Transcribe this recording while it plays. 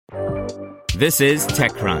This is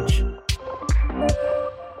TechCrunch.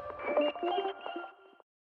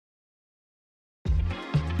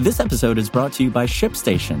 This episode is brought to you by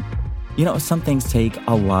ShipStation. You know, some things take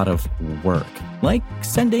a lot of work, like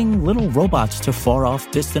sending little robots to far-off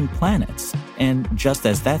distant planets. And just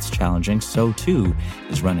as that's challenging, so too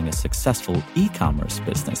is running a successful e-commerce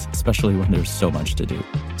business, especially when there's so much to do.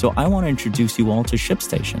 So I want to introduce you all to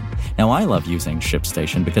ShipStation. Now, I love using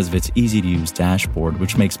ShipStation because of its easy-to-use dashboard,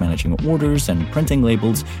 which makes managing orders and printing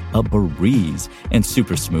labels a breeze and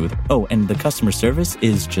super smooth. Oh, and the customer service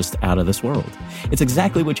is just out of this world. It's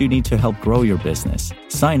exactly what you need to help grow your business.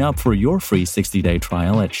 Sign up for your free 60-day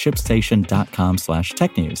trial at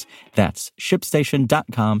shipstation.com/technews. That's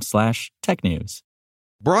shipstation.com/technews.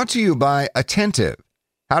 Brought to you by Attentive.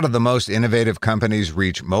 How do the most innovative companies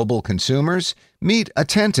reach mobile consumers? Meet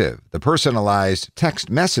Attentive, the personalized text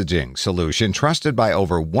messaging solution trusted by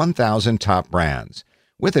over 1,000 top brands.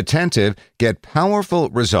 With Attentive, get powerful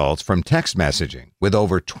results from text messaging with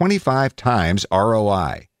over 25 times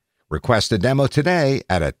ROI. Request a demo today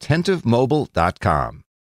at AttentiveMobile.com.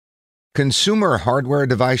 Consumer hardware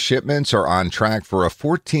device shipments are on track for a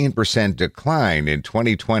 14% decline in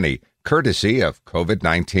 2020, courtesy of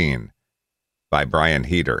COVID-19. By Brian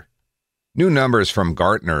Heater. New numbers from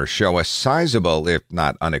Gartner show a sizable, if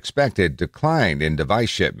not unexpected, decline in device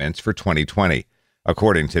shipments for 2020.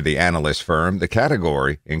 According to the analyst firm, the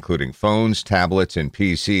category, including phones, tablets, and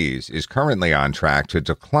PCs, is currently on track to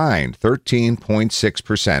decline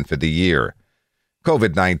 13.6% for the year.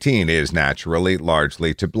 COVID-19 is naturally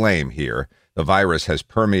largely to blame here. The virus has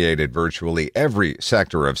permeated virtually every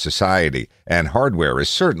sector of society, and hardware is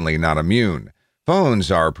certainly not immune.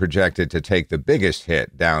 Phones are projected to take the biggest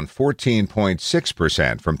hit, down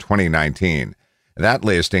 14.6% from 2019. That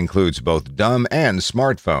list includes both dumb and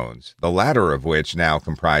smartphones, the latter of which now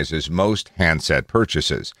comprises most handset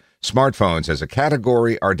purchases. Smartphones as a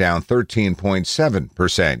category are down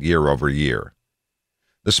 13.7% year over year.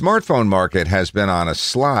 The smartphone market has been on a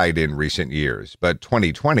slide in recent years, but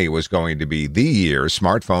 2020 was going to be the year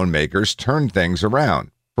smartphone makers turned things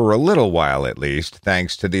around, for a little while at least,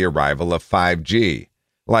 thanks to the arrival of 5G.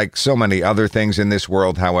 Like so many other things in this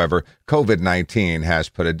world, however, COVID-19 has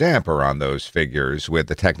put a damper on those figures, with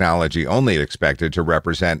the technology only expected to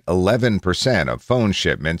represent 11% of phone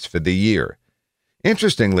shipments for the year.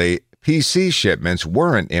 Interestingly, PC shipments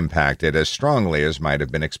weren't impacted as strongly as might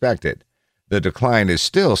have been expected. The decline is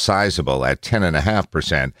still sizable at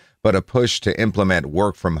 10.5%, but a push to implement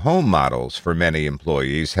work-from-home models for many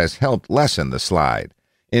employees has helped lessen the slide.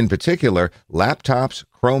 In particular, laptops,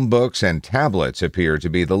 Chromebooks, and tablets appear to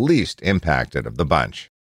be the least impacted of the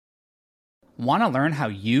bunch. Want to learn how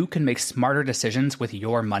you can make smarter decisions with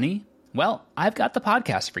your money? Well, I've got the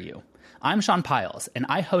podcast for you. I'm Sean Piles, and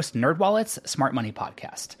I host NerdWallet's Smart Money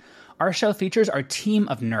Podcast. Our show features our team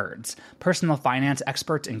of nerds, personal finance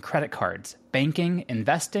experts in credit cards, banking,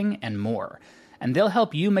 investing, and more. And they'll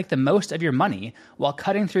help you make the most of your money while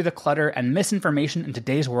cutting through the clutter and misinformation in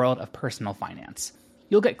today's world of personal finance.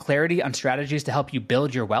 You'll get clarity on strategies to help you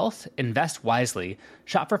build your wealth, invest wisely,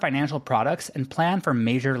 shop for financial products, and plan for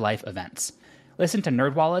major life events. Listen to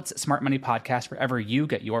NerdWallet's Smart Money Podcast wherever you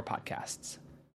get your podcasts.